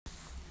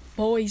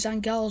Boys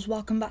and girls,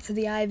 welcome back to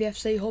the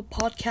AVFC Hub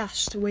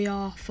podcast. We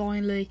are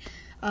finally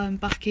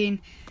back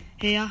in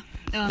here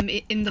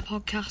in the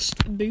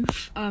podcast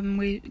booth.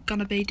 We're going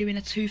to be doing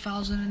a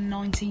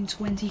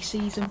 2019-20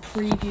 season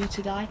preview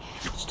today,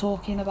 just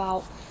talking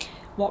about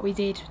what we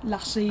did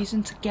last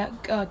season to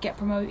get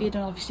promoted,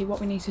 and obviously what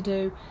we need to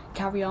do,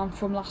 carry on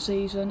from last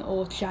season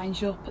or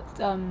change up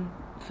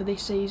for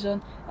this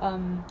season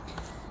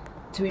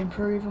to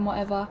improve and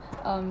whatever.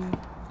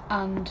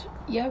 And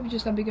yeah, we're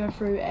just going to be going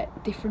through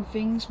different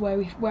things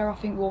where I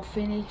think we'll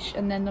finish,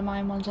 and then the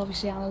main one's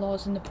obviously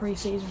analysing the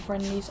pre-season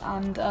friendlies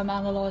and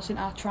analysing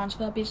our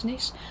transfer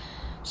business.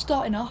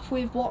 Starting off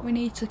with what we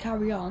need to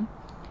carry on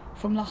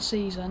from last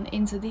season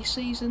into this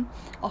season.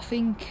 I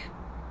think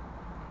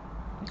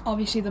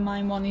obviously the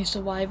main one is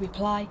the way we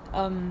play,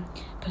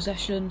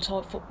 possession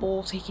type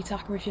football,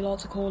 tiki-taka if you like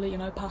to call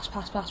it, pass.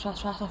 I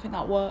think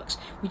that works.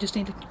 We just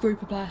need a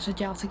group of players to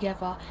gel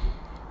together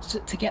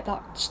to get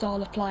that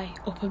style of play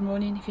up and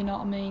running, if you know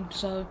what I mean.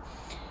 So,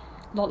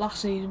 like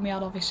last season, we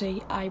had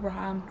obviously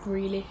Abraham,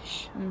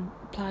 Grealish, and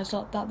players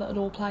like that had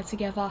all played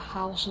together.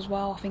 House as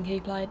well, I think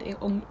he played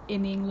in the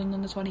England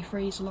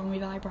under-23s along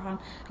with Abraham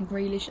and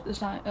Grealish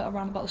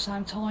around about the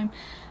same time.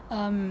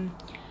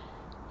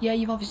 Yeah,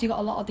 you've obviously got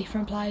a lot of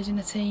different players in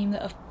the team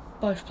that have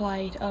both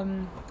played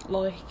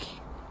like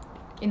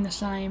in the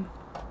same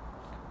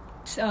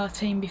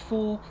team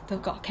before.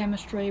 They've got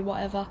chemistry,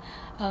 whatever.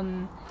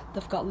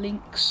 They've got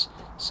links.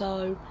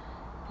 So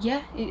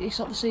yeah, it's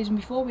like the season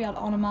before. We had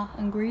Onoma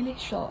and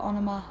Grealish. So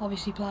Onoma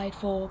obviously played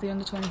for the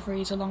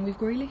under-23s along with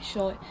Grealish.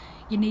 So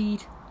you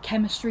need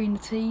chemistry in the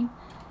team,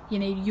 you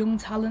need young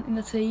talent in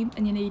the team,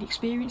 and you need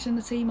experience in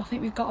the team. I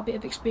think we've got a bit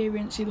of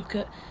experience. You look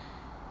at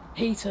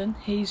Heaton,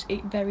 he's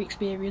very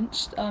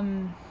experienced.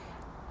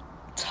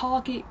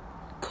 Target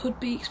could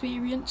be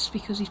experienced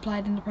because he's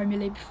played in the Premier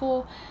League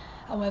before.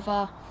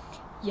 However,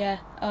 yeah,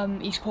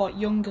 he's quite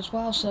young as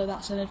well, so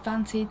that's an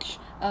advantage.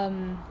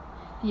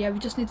 Yeah, we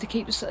just need to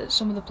keep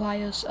some of the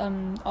players.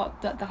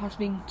 There has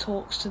been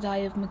talks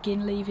today of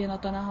McGinn leaving. I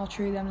don't know how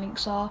true them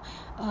links are.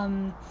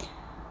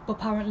 But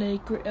apparently,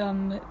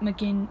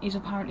 McGinn is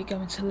apparently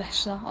going to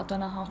Leicester. I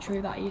don't know how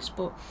true that is,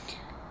 but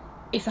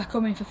if they're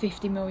coming for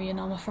 50 million,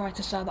 I'm afraid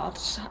to say that I'd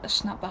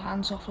snap their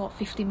hands off. Like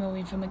 50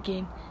 million for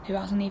McGinn, who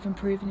hasn't even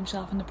proven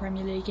himself in the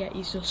Premier League yet.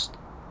 He's just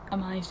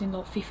amazing.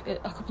 Like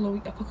a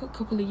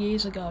couple of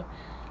years ago,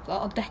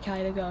 like a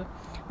decade ago,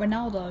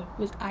 Ronaldo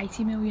was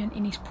 80 million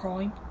in his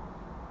prime,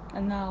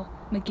 and now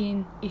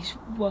McGinn is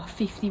worth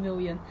 50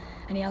 million,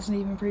 and he hasn't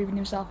even proven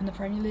himself in the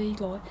Premier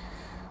League. Like,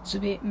 it's a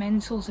bit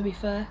mental, to be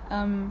fair.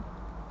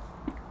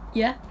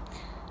 Yeah.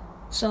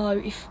 So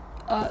if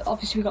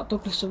obviously we got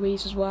Douglas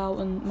Luiz as well,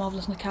 and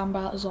Marvelous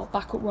Nakamba as like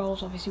backup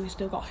roles. Obviously we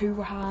still got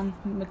Hourihane,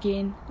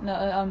 McGinn,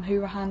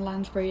 Hourihane,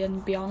 Lansbury,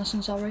 and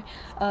Bjarnason. Sorry.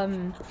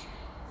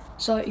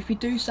 So if we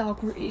do sell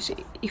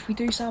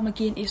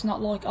McGinn, it's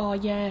not like, oh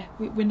yeah,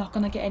 we're not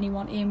going to get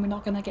anyone in, we're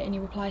not going to get any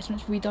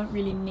replacements. We don't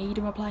really need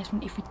a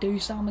replacement if we do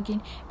sell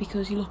McGinn,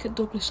 because you look at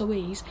Douglas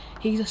Luiz,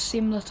 he's a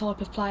similar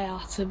type of player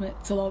to like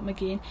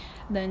McGinn.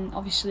 Then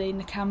obviously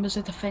Nakamba's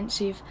a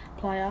defensive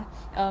player.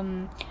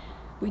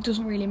 It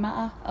doesn't really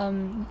matter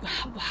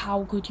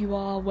how good you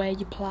are, where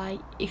you play.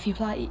 If you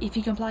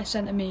can play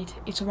centre mid,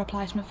 it's a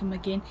replacement for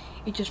McGinn.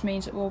 It just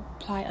means that we'll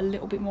play a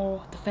little bit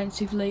more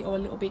defensively or a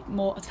little bit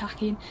more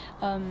attacking.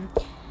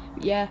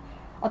 Yeah,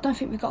 I don't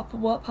think we've got a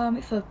work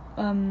permit for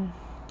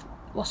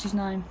what's his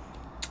name,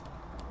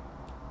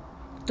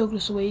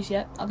 Douglas Luiz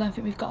yet. I don't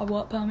think we've got a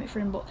work permit for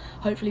him, but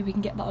hopefully we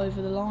can get that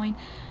over the line.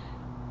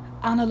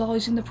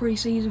 Analysing the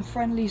pre-season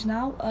friendlies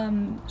now,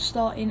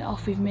 starting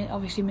off with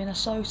obviously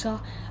Minnesota,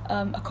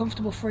 a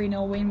comfortable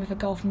 3-0 win with a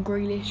goal from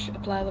Grealish, a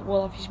player that will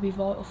obviously be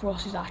vital for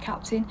us as our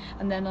captain,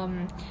 and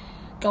then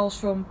goals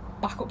from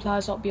backup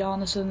players like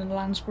Bjarnason and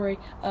Lansbury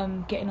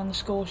getting on the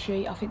score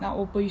sheet. I think that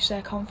will boost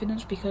their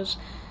confidence because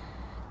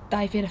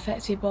they've been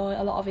affected by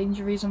a lot of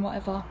injuries and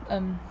whatever,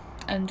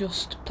 and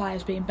just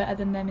players being better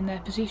than them in their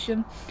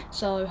position.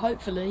 So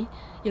hopefully,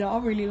 I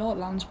really like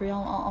Lansbury.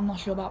 I'm not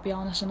sure about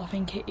Bjarnason. I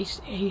think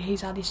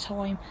he's had his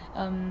time,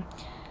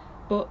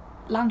 but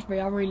Lansbury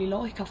I really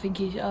like. I think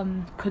he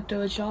could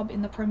do a job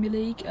in the Premier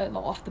League, like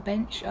off the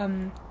bench.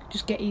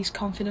 Just get his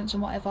confidence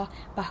and whatever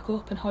back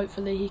up, and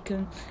hopefully he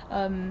can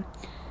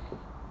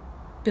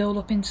build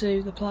up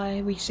into the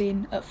player we've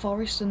seen at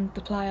Forest and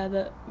the player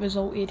that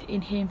resulted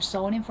in him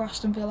signing for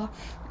Aston Villa.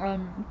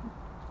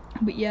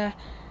 But yeah,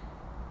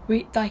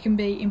 they can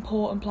be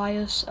important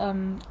players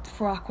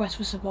for our quest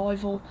for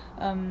survival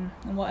and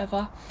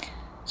whatever.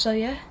 So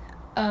yeah,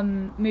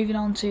 moving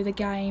on to the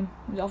game.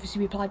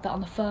 Obviously we played that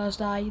on the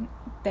Thursday,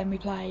 then we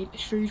played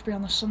Shrewsbury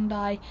on the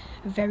Sunday.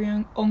 A very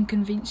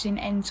unconvincing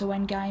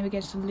end-to-end game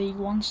against the League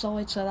One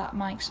side, so that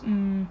makes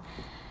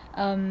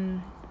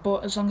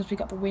but as long as we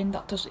got the win,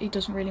 it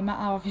doesn't really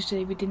matter.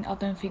 Obviously I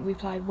don't think we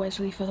played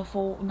Wesley for the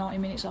full 90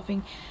 minutes. I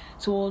think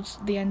towards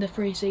the end of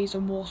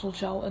pre-season, Walsall,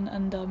 Charlton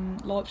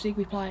and Leipzig,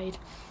 we played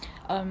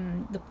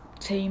the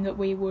team that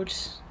we would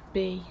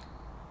be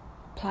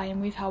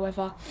playing with.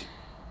 However,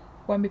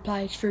 when we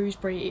played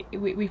Shrewsbury,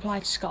 we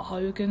played Scott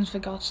Hogan's, for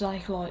God's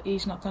sake. Like,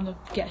 he's not going to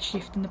get a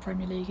shift in the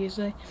Premier League, is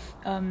he?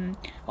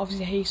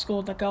 Obviously he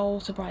scored the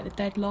goal to break the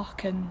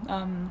deadlock,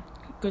 and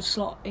good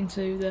slot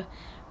into the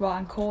right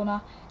hand corner.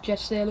 Jed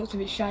Steer looked a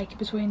bit shaky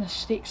between the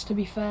sticks, to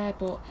be fair,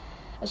 but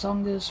as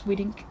long as we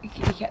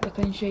kept the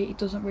clean sheet, it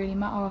doesn't really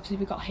matter. Obviously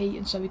we got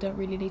Heaton, so we don't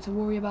really need to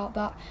worry about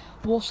that.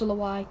 Walsall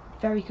away,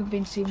 very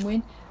convincing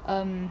win,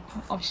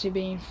 obviously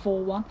being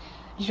 4-1.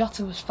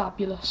 Jota was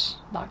fabulous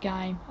that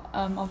game.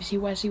 Obviously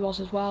Wesley was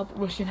as well, but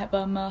Russian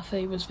Hepburn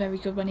Murphy was very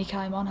good when he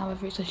came on.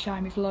 However, it's a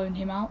shame we've loaned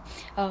him out,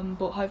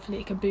 but hopefully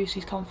it can boost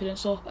his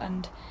confidence up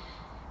and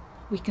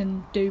we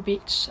can do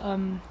bits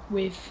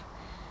with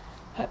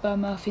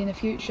Hepburn Murphy in the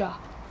future.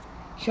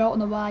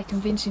 Charlton away,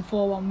 convincing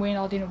 4-1 win.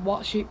 I didn't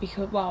watch it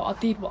because, well, I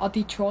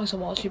did try to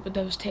watch it, but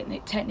there was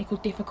technical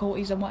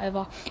difficulties and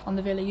whatever on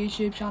the Villa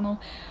YouTube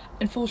channel.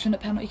 Unfortunate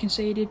penalty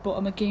conceded, but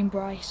a McGinn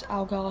brace,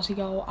 Al Ghazi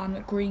goal and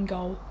a Green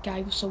goal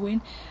gave us a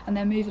win. And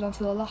then moving on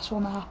to the last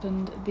one that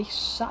happened this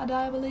Saturday,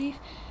 I believe.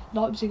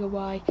 Leipzig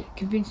away,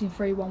 convincing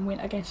 3-1 win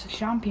against the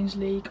Champions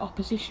League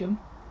opposition.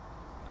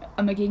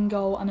 A McGinn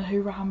goal and a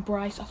Hourihane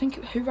brace. I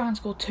think Hourihane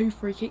scored 2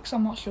 free kicks,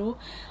 I'm not sure.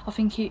 I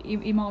think he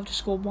might have just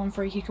scored 1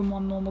 free kick and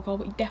 1 normal goal,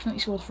 but he definitely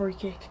scored a free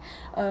kick.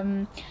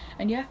 And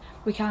yeah,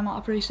 we came out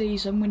of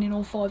pre-season winning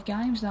all 5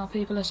 games. Now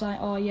people are saying,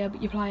 oh yeah,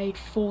 but you played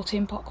 4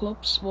 tin pot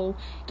clubs. Well,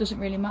 it doesn't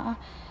really matter.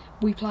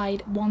 We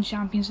played 1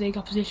 Champions League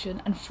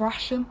opposition and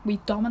thrashed them. We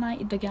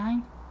dominated the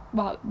game.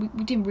 Well,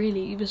 we didn't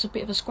really. It was a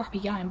bit of a scrappy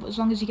game, but as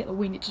long as you get the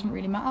win, it doesn't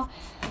really matter.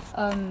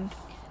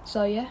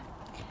 So yeah.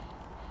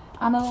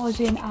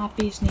 Analysing our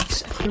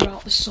business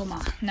throughout the summer.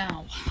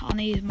 Now, I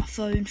need my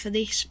phone for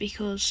this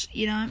because,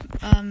 you know,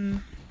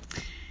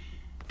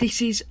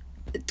 this is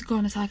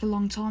going to take a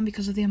long time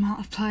because of the amount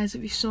of players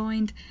that we've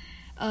signed.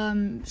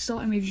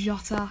 Starting with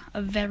Jota,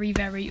 a very,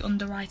 very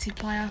underrated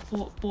player,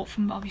 bought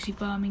from obviously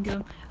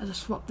Birmingham as a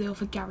swap deal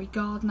for Gary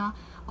Gardner.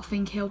 I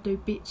think he'll do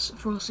bits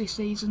for us this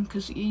season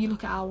because you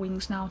look at our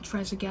wings now,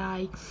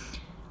 Trezeguet,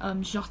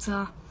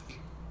 Jota,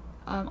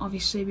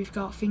 obviously we've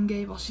got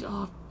Fingy,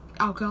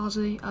 Al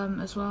Ghazi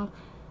as well,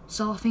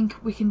 so I think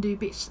we can do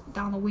bits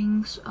down the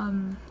wings,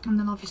 and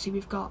then obviously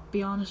we've got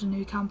Bjarnason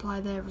who can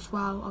play there as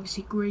well.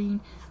 Obviously Green,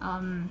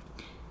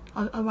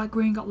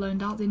 Green got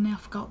loaned out, didn't he? I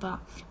forgot that,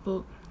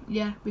 but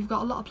yeah, we've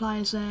got a lot of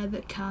players there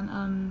that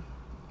can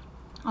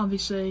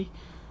obviously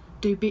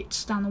do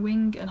bits down the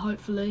wing, and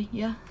hopefully,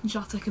 yeah,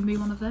 Jota can be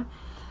one of them.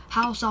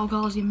 House, Al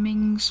Ghazi and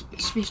Mings,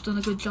 Smith's done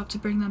a good job to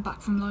bring them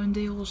back from loan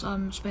deals,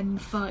 spending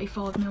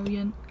 35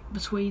 million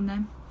between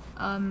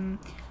them.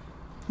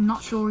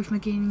 Not sure if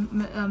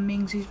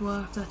Mings is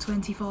worth the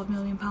 £25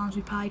 million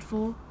we paid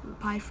for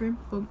him,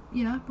 but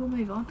you know, we'll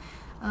move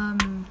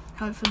on.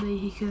 Hopefully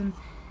he can.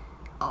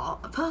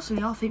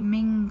 Personally, I think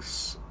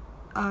Mings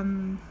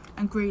and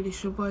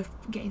Grealish will both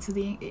get into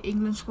the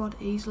England squad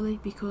easily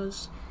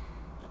because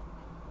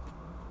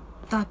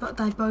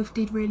they both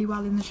did really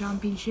well in the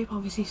Championship.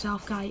 Obviously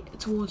Southgate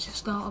towards the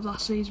start of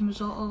last season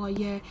was like, oh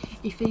yeah,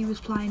 if he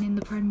was playing in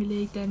the Premier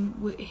League then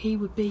he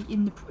would be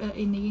in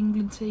the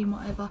England team,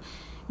 whatever.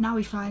 Now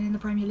he's playing in the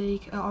Premier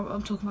League.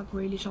 I'm talking about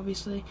Grealish,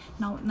 obviously.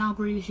 Now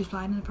Grealish is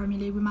playing in the Premier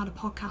League. We made a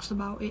podcast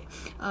about it.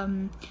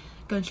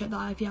 Go and check that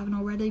out if you haven't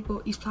already.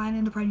 But he's playing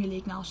in the Premier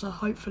League now, so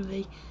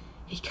hopefully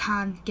he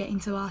can get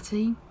into our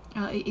team,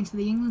 into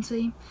the England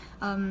team.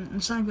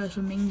 And same goes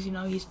for Mings. You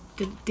know, he's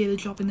did a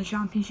job in the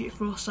Championship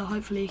for us, so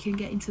hopefully he can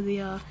get into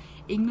the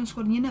England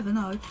squad. And you never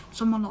know,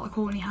 someone like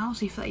Courtney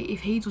House, if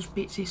he does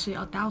bits this season,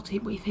 I doubt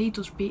it, but if he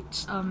does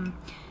bits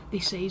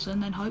this season,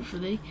 then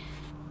hopefully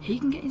he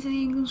can get into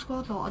the England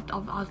squad. Like,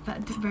 I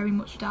very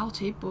much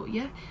doubt it, but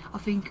yeah, I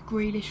think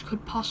Grealish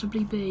could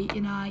possibly be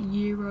in our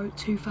Euro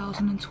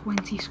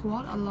 2020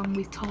 squad along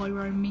with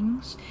Tyrone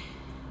Mings.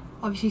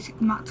 Obviously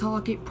Matt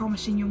Targett,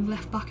 promising young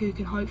left back who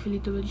can hopefully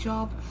do a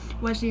job.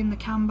 Wesley and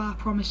Nakamba,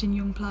 promising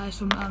young players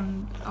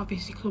from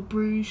obviously Club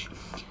Bruges,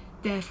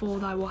 therefore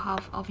they will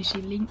have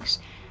obviously links.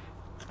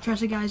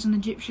 Trezeguet is an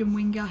Egyptian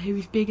winger who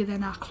is bigger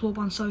than our club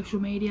on social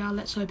media.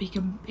 Let's hope he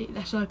can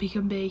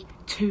be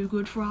too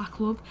good for our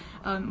club.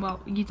 Well,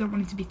 you don't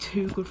want him to be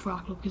too good for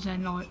our club because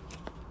then like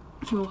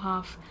we'll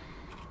have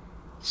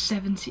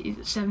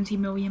 £70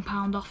 million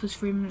offers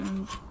for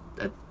him,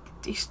 and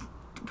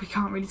we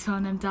can't really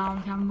turn them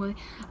down, can we?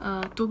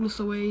 Douglas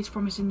Luiz,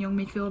 promising young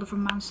midfielder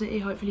from Man City.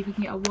 Hopefully we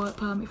can get a work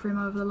permit for him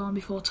over the line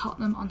before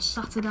Tottenham on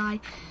Saturday.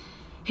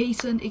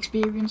 Heaton,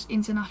 experienced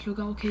international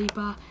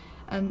goalkeeper.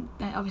 And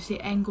obviously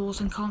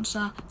Engels and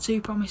Konsa,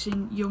 2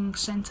 promising young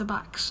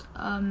centre-backs.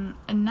 And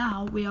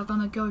now we are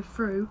going to go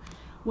through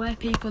where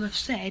people have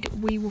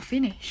said we will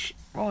finish.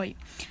 Right,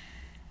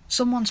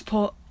 someone's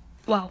put,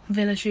 well,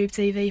 VillaTube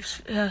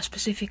TV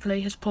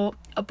specifically has put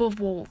above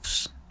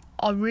Wolves.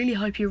 I really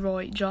hope you're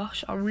right,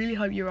 Josh. I really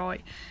hope you're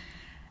right.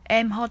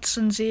 M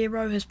Hodson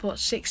 0 has put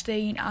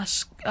 16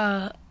 as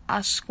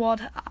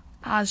squad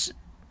as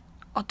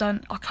I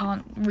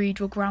can't read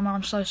your grammar.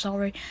 I'm so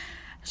sorry.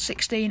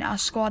 16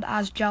 as squad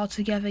as gel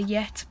together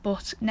yet,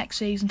 but next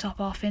season top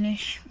half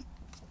finish.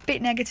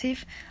 Bit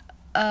negative.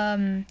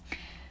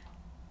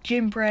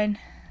 Jim Bren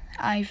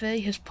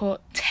AV has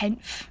put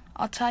 10th.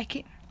 I'd take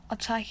it.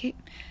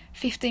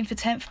 15th for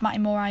 10th, Matty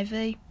Moore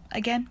AV.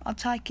 Again, I'd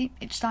take it.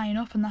 It's staying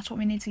up, and that's what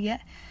we need to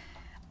get.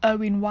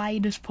 Owen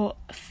Wade has put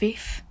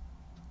 5th.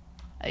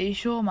 Are you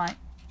sure, mate?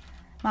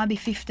 Maybe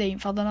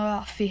 15th. I don't know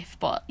about 5th,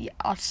 but yeah,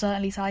 I'd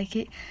certainly take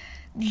it.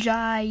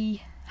 JHFSP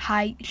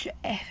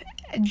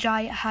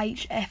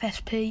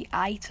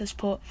 8 has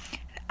put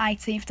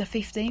 18th to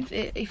 15th.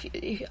 If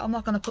I'm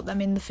not going to put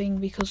them in the thing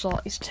because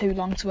it's too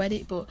long to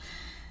edit, but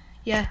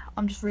yeah,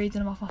 I'm just reading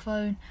them off my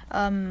phone.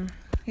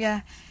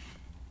 Yeah,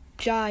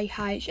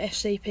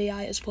 JHFCP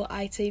 8 has put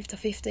 18th to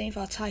 15th.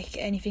 I'll take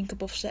anything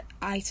above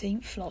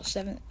 18th, not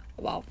 7th.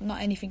 Well,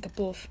 not anything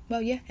above.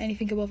 Well, yeah,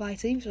 anything above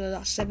 18th. So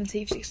that's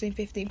 17th, 16th,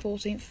 15th,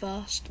 14th,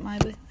 1st,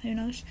 maybe. Who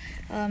knows?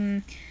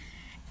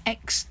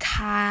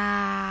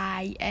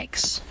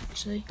 XTX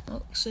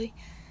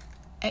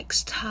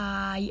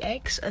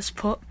has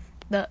put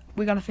that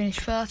we're gonna finish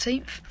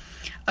 13th.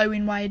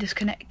 Owen Wade has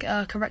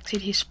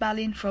corrected his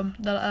spelling from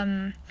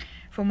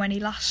when he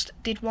last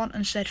did one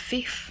and said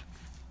 5th.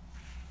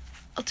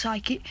 I'll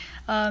take it.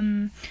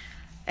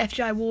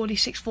 FJ Wardy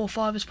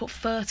 645 has put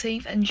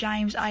 13th, and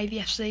James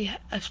AVFC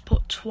has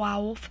put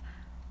 12th.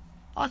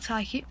 I'll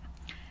take it.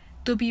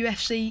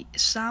 WFC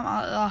Sam,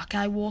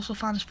 okay, Warsaw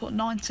fan has put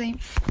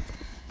 19th.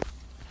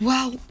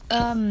 Well,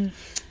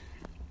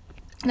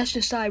 let's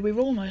just say we're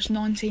almost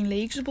 19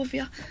 leagues above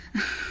you.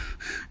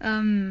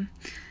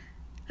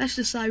 Let's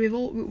just say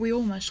we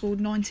almost scored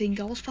 19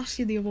 goals past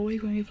you the other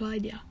week when we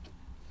played you.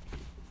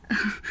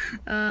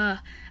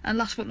 And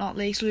last but not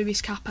least,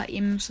 Lewis Kappa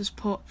Ims has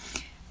put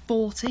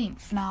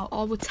 14th. Now,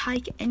 I would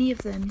take any of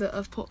them that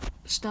have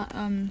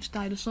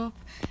stayed us up,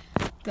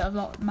 that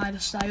have made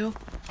us stay up.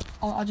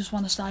 I just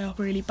want to stay up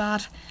really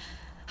bad.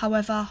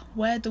 However,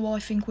 where do I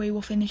think we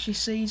will finish this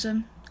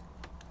season?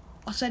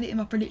 I said it in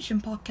my prediction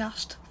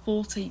podcast,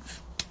 14th.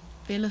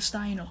 Villa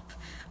staying up.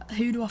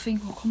 Who do I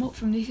think will come up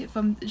from the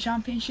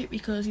Championship?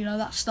 Because,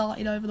 that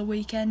started over the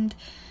weekend.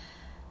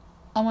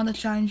 I want to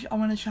change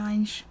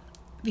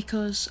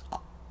because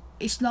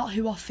it's not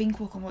who I think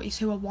will come up, it's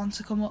who I want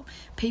to come up.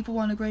 People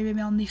won't agree with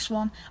me on this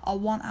one. I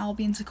want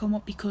Albion to come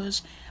up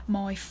because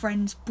my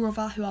friend's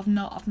brother, who I've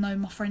known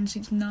my friend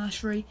since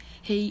nursery,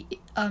 he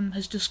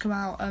has just come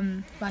out.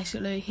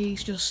 Basically,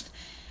 he's just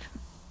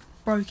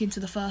broke into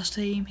the first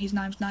team. His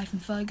name's Nathan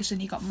Ferguson.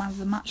 He got man of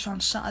the match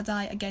on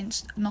Saturday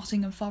against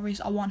Nottingham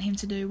Forest. I want him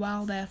to do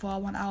well, therefore I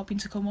want Albion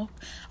to come up.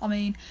 I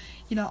mean,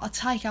 I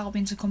take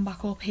Albion to come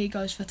back up. He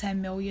goes for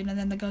 10 million and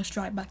then they go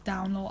straight back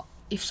down. Like,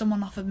 if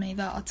someone offered me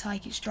that, I'd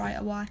take it straight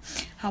away.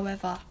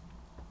 However,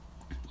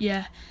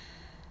 yeah,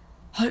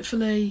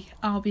 hopefully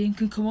Albion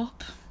can come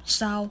up,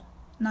 sell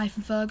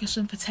Nathan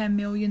Ferguson for 10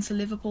 million to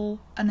Liverpool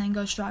and then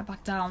go straight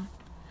back down.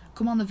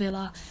 Come on, the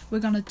Villa, we're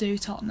going to do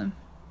Tottenham.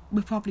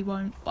 We probably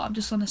won't, but I'm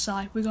just going to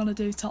say we're going to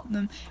do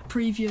Tottenham.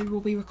 Preview will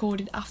be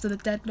recorded after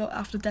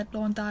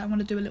deadline day. I'm going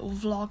to do a little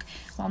vlog.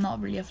 Well,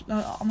 not really.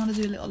 I'm going to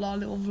do a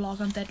little vlog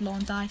on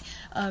deadline day.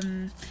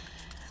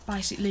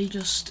 Basically,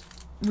 just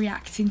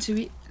reacting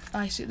to it.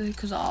 Basically,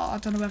 because I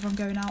don't know whether I'm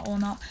going out or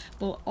not,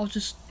 but I'll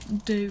just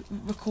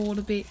record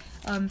a bit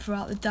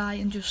throughout the day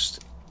and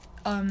just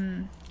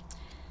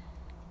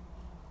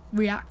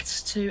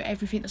react to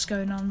everything that's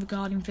going on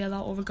regarding Villa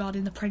or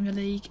regarding the Premier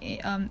League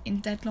in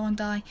deadline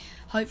day.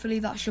 Hopefully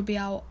that should be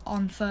out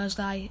on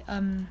Thursday.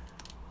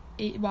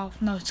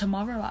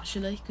 Tomorrow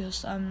actually,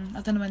 because I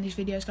don't know when this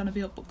video is going to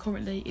be up, but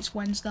currently it's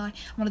Wednesday. I'm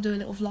going to do a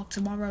little vlog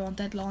tomorrow on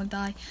deadline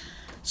day,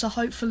 so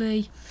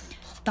hopefully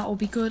that will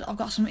be good. I've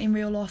got some in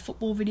real life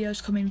football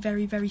videos coming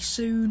very, very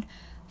soon,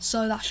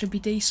 so that should be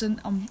decent.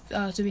 I'm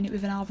doing it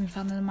with an Albion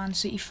fan and a Man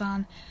City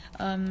fan.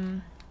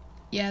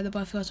 They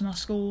both go to my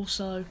school,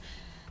 so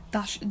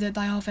they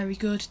are very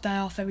good. They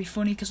are very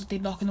funny because I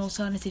did like an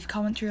alternative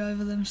commentary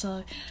over them,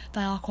 so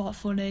they are quite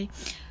funny.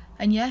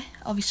 And yeah,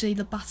 obviously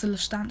the Battle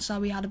of Stanza,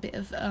 we had a bit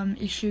of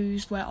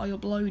issues where I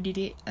uploaded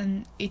it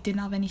and it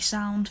didn't have any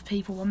sound.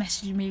 People were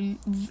messaging me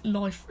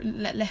live,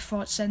 left,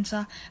 right,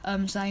 centre,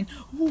 saying,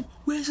 "Oh,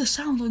 where's the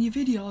sound on your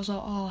video?" I was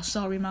like, "Oh,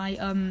 sorry mate,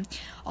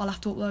 I'll have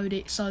to upload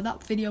it." So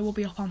that video will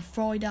be up on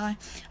Friday,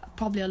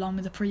 probably along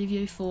with the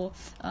preview for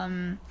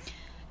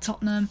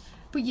Tottenham.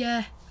 But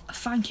yeah,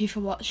 thank you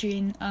for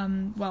watching,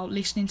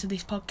 listening to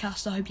this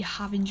podcast. I hope you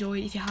have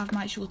enjoyed. If you have,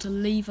 make sure to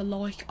leave a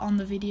like on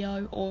the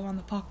video or on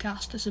the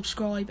podcast, to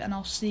subscribe, and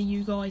I'll see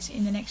you guys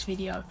in the next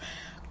video.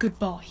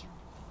 Goodbye.